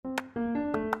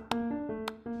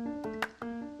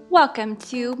Welcome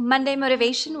to Monday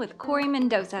Motivation with Corry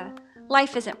Mendoza.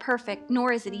 Life isn't perfect,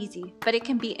 nor is it easy, but it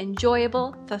can be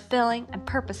enjoyable, fulfilling, and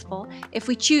purposeful if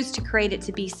we choose to create it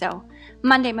to be so.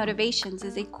 Monday Motivations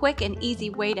is a quick and easy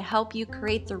way to help you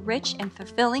create the rich and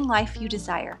fulfilling life you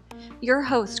desire. Your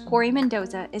host, Corry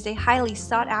Mendoza, is a highly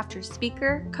sought after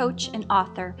speaker, coach, and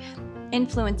author,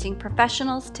 influencing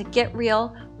professionals to get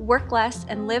real, work less,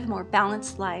 and live more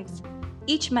balanced lives.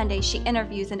 Each Monday, she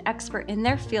interviews an expert in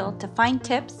their field to find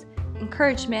tips,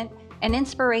 encouragement, and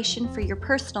inspiration for your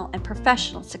personal and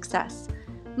professional success.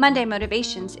 Monday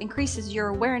Motivations increases your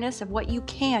awareness of what you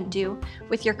can do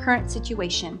with your current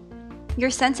situation. Your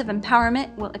sense of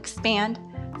empowerment will expand,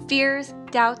 fears,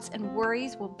 doubts, and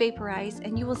worries will vaporize,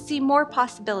 and you will see more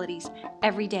possibilities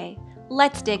every day.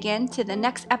 Let's dig into the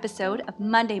next episode of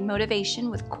Monday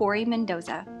Motivation with Corry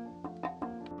Mendoza.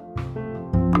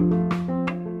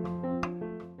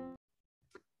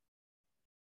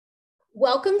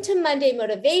 Welcome to Monday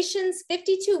Motivations,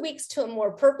 52 weeks to a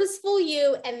more purposeful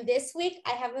you. And this week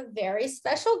I have a very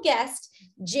special guest,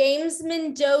 James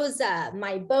Mendoza,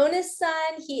 my bonus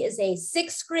son. He is a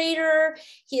sixth grader.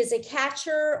 He is a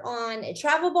catcher on a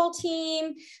travel ball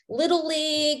team, Little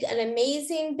League, an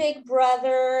amazing big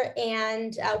brother.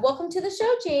 And welcome to the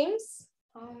show, James.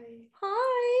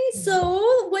 Hi.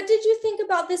 So what did you think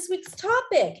about this week's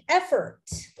topic, effort?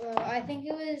 I think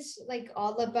it was like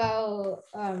all about,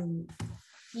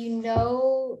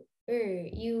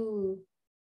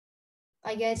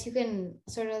 I guess you can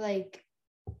sort of like,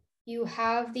 you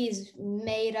have these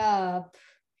made up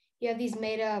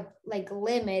like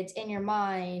limits in your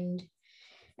mind.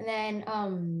 And then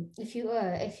if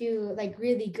you like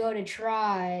really go to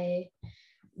try,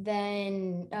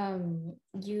 then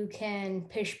you can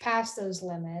push past those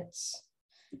limits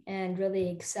and really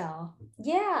excel.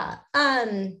 Yeah.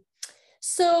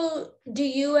 So do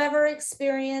you ever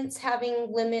experience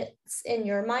having limits in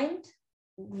your mind?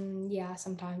 Yeah,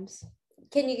 sometimes.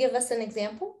 Can you give us an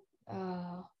example?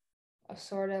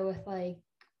 Sort of with like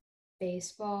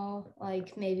baseball,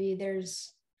 like maybe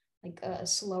there's like a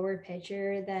slower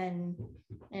pitcher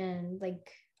and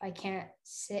like I can't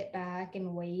sit back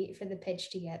and wait for the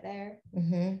pitch to get there.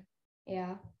 Mm-hmm.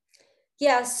 Yeah.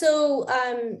 Yeah. So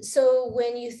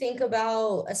when you think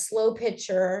about a slow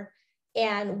pitcher,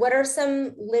 and what are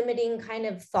some limiting kind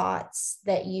of thoughts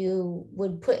that you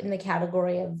would put in the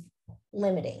category of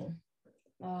limiting?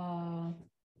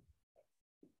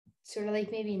 Sort of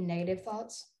like maybe negative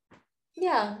thoughts.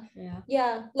 Yeah.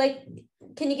 Like,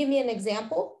 can you give me an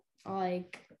example?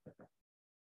 Like,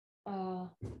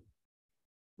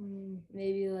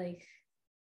 maybe like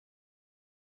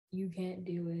you can't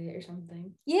do it or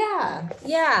something. Yeah.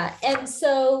 And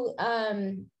so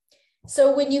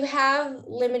when you have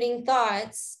limiting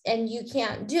thoughts and you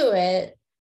can't do it,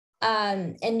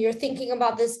 and you're thinking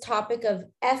about this topic of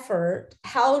effort,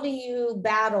 how do you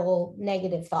battle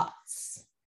negative thoughts?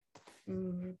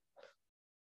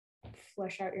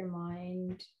 Flesh out your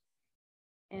mind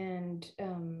and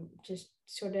just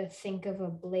sort of think of a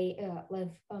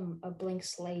blank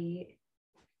slate.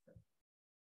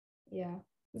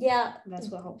 Yeah, that's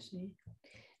what helps me.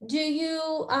 Do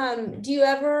you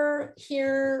ever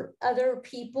hear other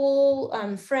people,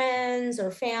 friends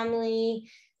or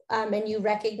family, and you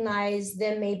recognize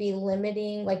them maybe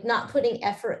limiting, like not putting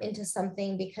effort into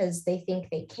something because they think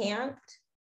they can't?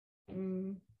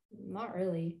 Not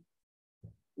really.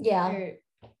 Yeah.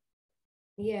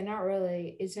 Not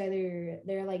really. It's either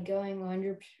they're like going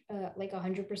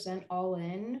 100% all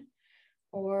in,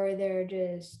 or they're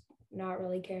just not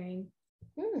really caring.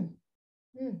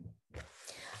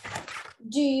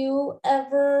 Do you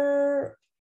ever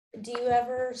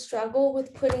struggle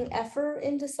with putting effort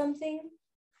into something?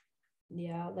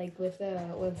 Yeah, like with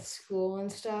school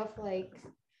and stuff, like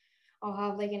I'll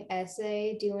have like an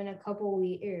essay due in a couple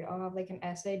weeks, or I'll have like an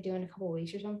essay due in a couple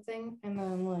weeks or something, and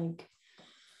then like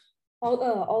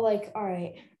I'll like, all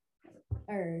right,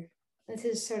 or this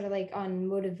is sort of like on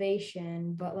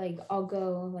motivation, but like I'll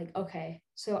go like, okay,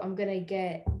 so I'm gonna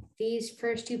get these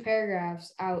first two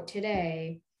paragraphs out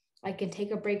today. I can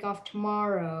take a break off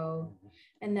tomorrow,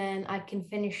 and then I can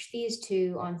finish these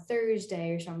two on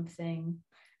Thursday or something,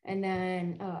 and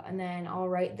then I'll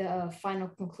write the final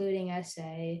concluding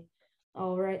essay.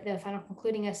 I'll write the final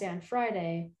concluding essay on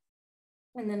Friday,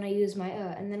 and then I use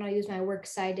my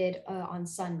works cited on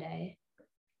Sunday,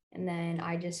 and then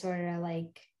I just sort of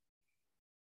like,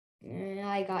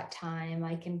 I got time,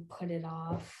 I can put it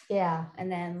off. Yeah.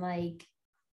 And then like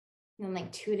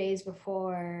 2 days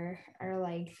before, or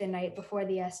like the night before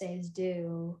the essay is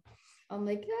due, I'm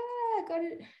like,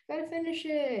 gotta finish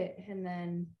it. And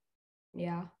then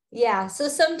yeah. Yeah. So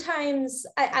sometimes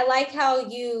I like how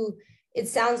it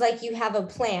sounds like you have a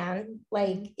plan,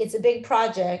 like it's a big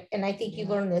project. And I think you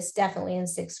learned this definitely in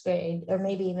 6th grade or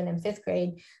maybe even in 5th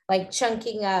grade, like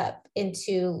chunking up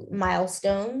into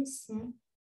milestones.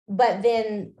 But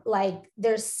then like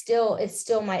it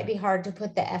still might be hard to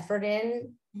put the effort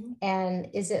in. And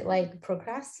is it like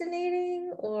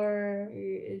procrastinating or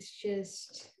it's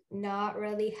just not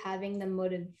really having the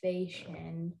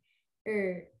motivation,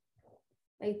 or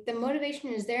like the motivation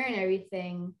is there and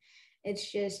everything.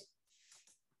 It's just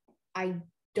I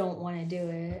don't want to do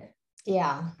it.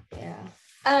 Yeah. Yeah.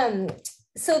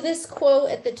 So this quote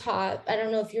at the top, I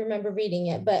don't know if you remember reading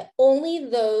it, but only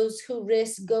those who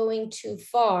risk going too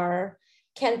far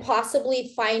can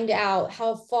possibly find out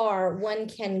how far one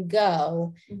can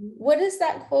go. What does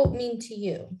that quote mean to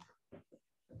you?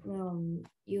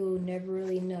 You'll never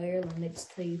really know your limits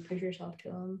till you push yourself to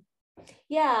them.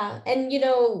 Yeah. And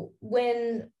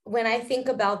when I think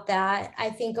about that,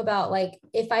 I think about like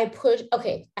if I push,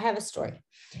 okay, I have a story.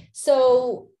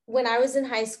 So when I was in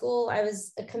high school, I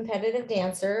was a competitive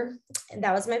dancer, and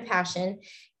that was my passion.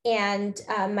 And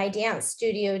my dance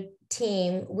studio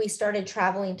team, we started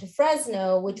traveling to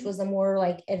Fresno, which was a more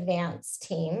like advanced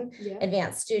team,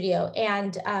 advanced studio.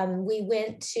 And we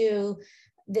went to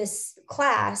this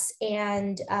class,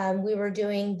 and we were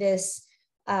doing this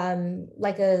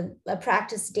like a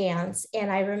practice dance.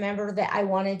 And I remember that I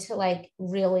wanted to like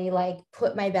really like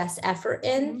put my best effort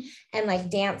in and like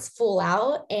dance full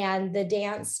out. And the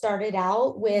dance started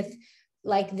out with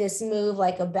like this move,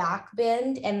 like a back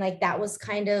bend. And like, that was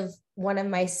kind of one of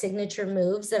my signature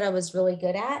moves that I was really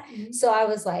good at. So I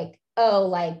was like, oh,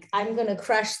 like I'm going to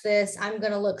crush this. I'm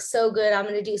going to look so good. I'm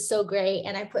going to do so great.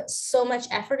 And I put so much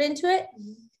effort into it.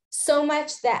 So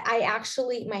much that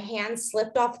my hand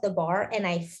slipped off the bar and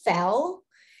I fell,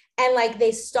 and like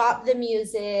they stopped the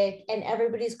music and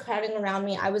everybody's crowding around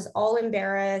me. I was all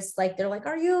embarrassed. Like, they're like,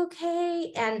 are you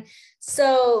okay? And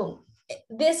so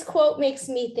this quote makes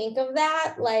me think of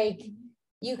that. Like,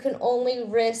 you can only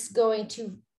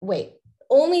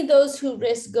only those who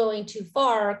risk going too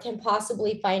far can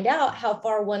possibly find out how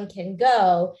far one can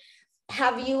go.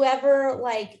 Have you ever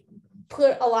like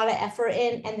put a lot of effort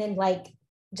in and then like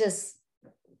just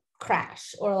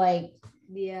crash or like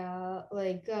I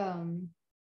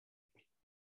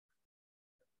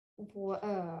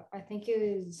think it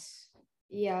was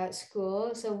at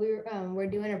school. So we're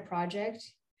doing a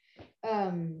project,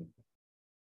 and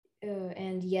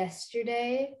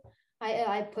yesterday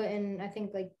I put in I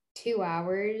think like 2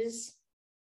 hours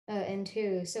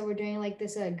into, so we're doing like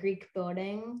this Greek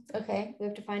building. Okay. We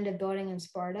have to find a building in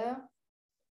Sparta.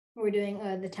 We're doing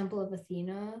the Temple of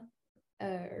Athena,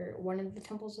 or one of the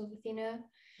temples of Athena.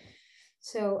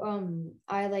 So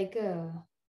I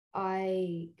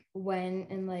went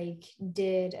and like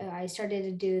did I started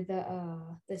to do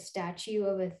the statue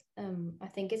of I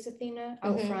think it's Athena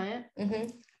out front.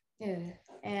 Yeah.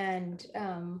 And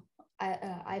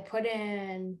I put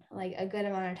in like a good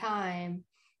amount of time,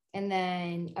 and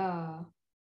then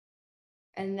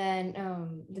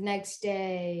the next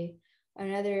day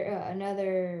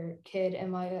another kid in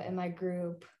my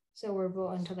group, so we're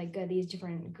both into like these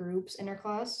different groups in our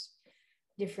class,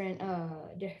 different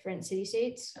city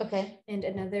states. Okay. And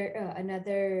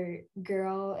another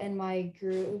girl in my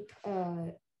group,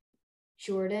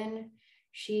 Jordan,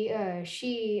 she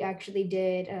actually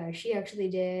did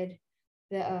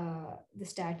the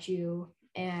statue,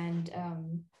 and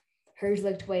hers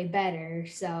looked way better,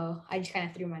 so I just kind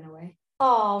of threw mine away.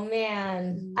 Oh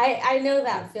man, I know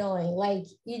that feeling. Like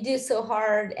you do so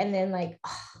hard and then like,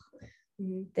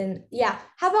 then yeah.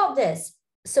 How about this?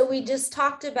 So we just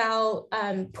talked about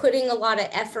putting a lot of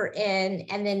effort in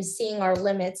and then seeing our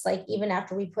limits. Like even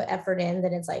after we put effort in,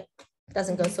 then it's like,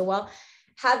 doesn't go so well.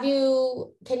 Can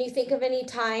you think of any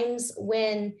times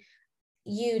when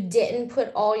you didn't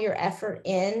put all your effort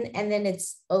in and then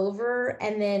it's over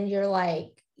and then you're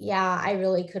like, yeah, I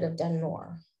really could have done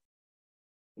more?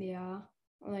 Yeah,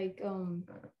 like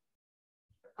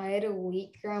I had a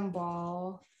weak ground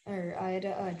ball, or I had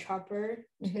a chopper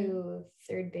to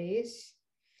third base,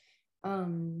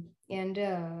 and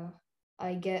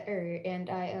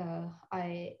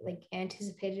I like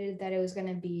anticipated that it was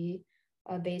gonna be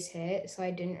a base hit, so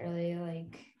I didn't really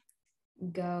like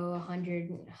go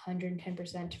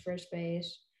 110% to first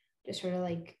base, just sort of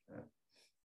like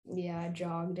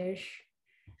jogged-ish,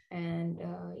 and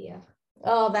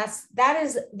Oh, that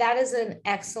is an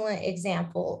excellent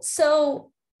example. So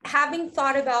having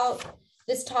thought about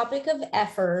this topic of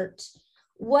effort,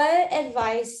 what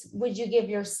advice would you give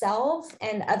yourself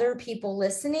and other people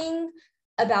listening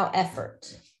about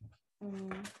effort?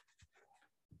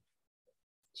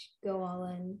 go all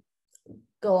in.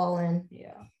 Go all in.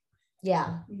 Yeah.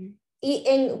 Yeah. Mhm.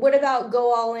 And what about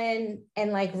go all in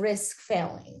and like risk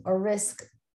failing or risk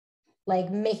like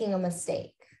making a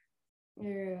mistake?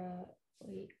 Wait,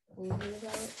 what was it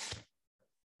about?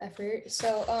 Effort.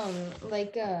 So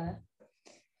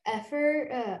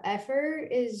effort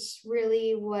is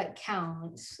really what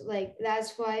counts. Like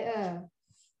that's why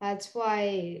that's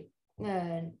why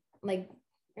not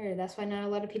a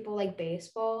lot of people like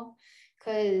baseball,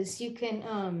 because you can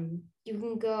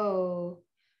go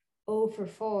 0 for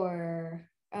 4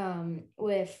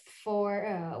 with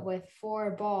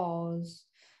four balls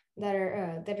that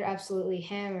are absolutely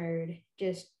hammered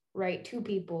just right to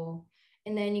people,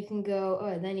 and then you can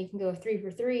go 3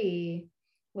 for 3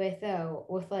 with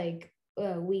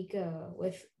weak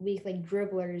like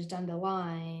dribblers down the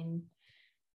line,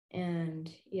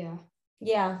 and Yeah.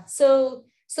 So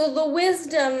the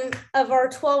wisdom of our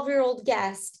 12-year-old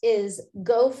guest is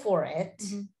go for it.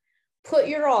 Mhm. Put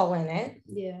your all in it.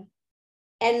 Yeah.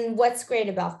 And what's great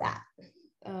about that?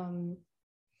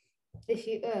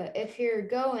 If you're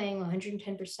going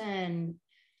 110%,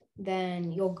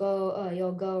 then you'll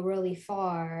go really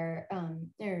far.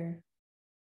 Or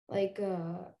like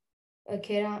a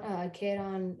kid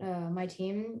on my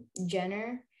team,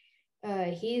 Jenner,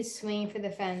 he's swinging for the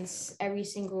fence every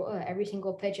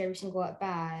single pitch, every single at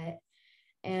bat,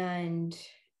 and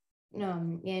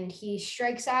he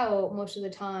strikes out most of the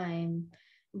time,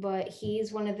 but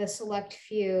he's one of the select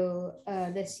few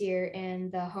this year in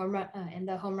the home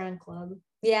run club.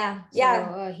 Yeah.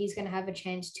 So he's gonna have a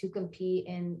chance to compete,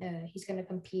 and he's gonna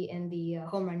compete in the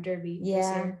home run derby this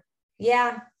year.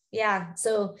 Yeah.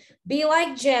 So be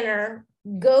like Jenner,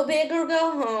 go big or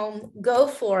go home, go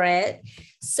for it.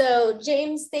 So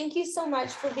James, thank you so much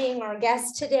for being our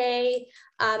guest today.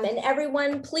 And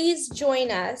everyone, please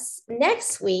join us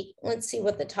next week. Let's see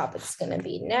what the topic's going to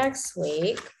be. Next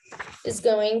week is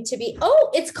going to be,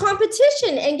 it's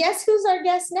competition. And guess who's our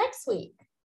guest next week?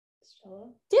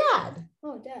 Dad.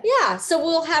 Oh, Dad. Yeah. So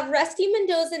we'll have Rusty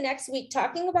Mendoza next week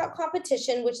talking about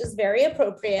competition, which is very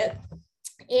appropriate.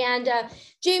 And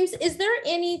James, is there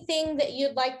anything that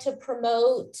you'd like to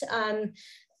promote?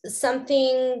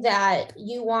 Something that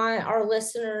you want our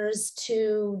listeners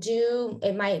to do?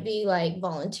 It might be like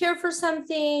volunteer for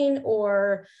something,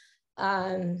 or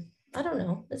I don't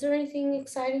know. Is there anything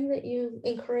exciting that you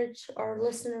encourage our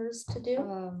listeners to do?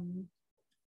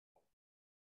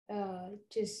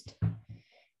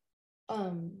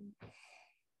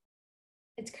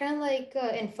 It's kind of like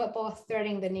in football,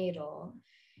 threading the needle.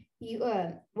 You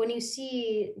when you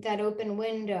see that open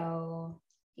window,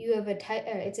 you have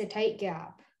it's a tight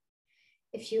gap.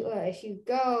 If you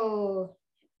go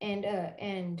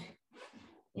and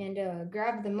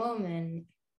grab the moment,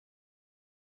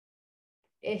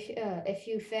 if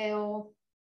you fail,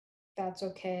 that's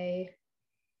okay.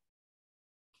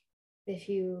 If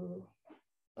you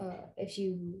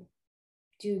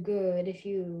do good, if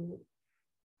you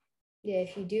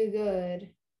do good,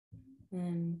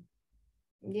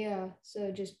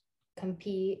 so just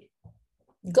compete.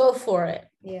 Go for it.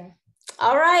 Yeah.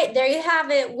 All right, there you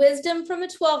have it. Wisdom from a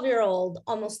 12-year-old,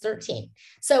 almost 13.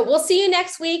 So we'll see you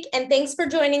next week, and thanks for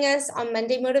joining us on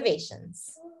Monday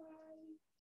Motivations.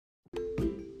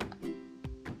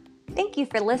 Thank you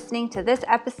for listening to this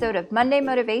episode of Monday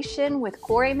Motivation with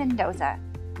Corry Mendoza.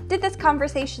 Did this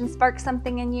conversation spark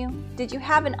something in you? Did you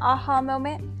have an aha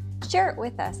moment? Share it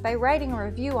with us by writing a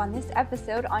review on this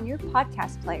episode on your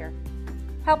podcast player.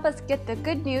 Help us get the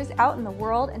good news out in the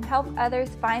world and help others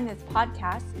find this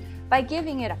podcast by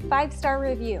giving it a 5-star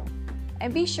review.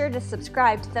 And be sure to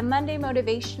subscribe to the Monday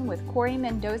Motivation with Corry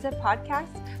Mendoza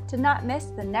podcast to not miss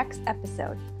the next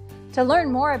episode. To learn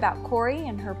more about Corry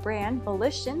and her brand,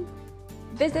 Volition,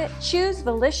 visit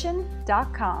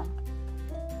choosevolition.com.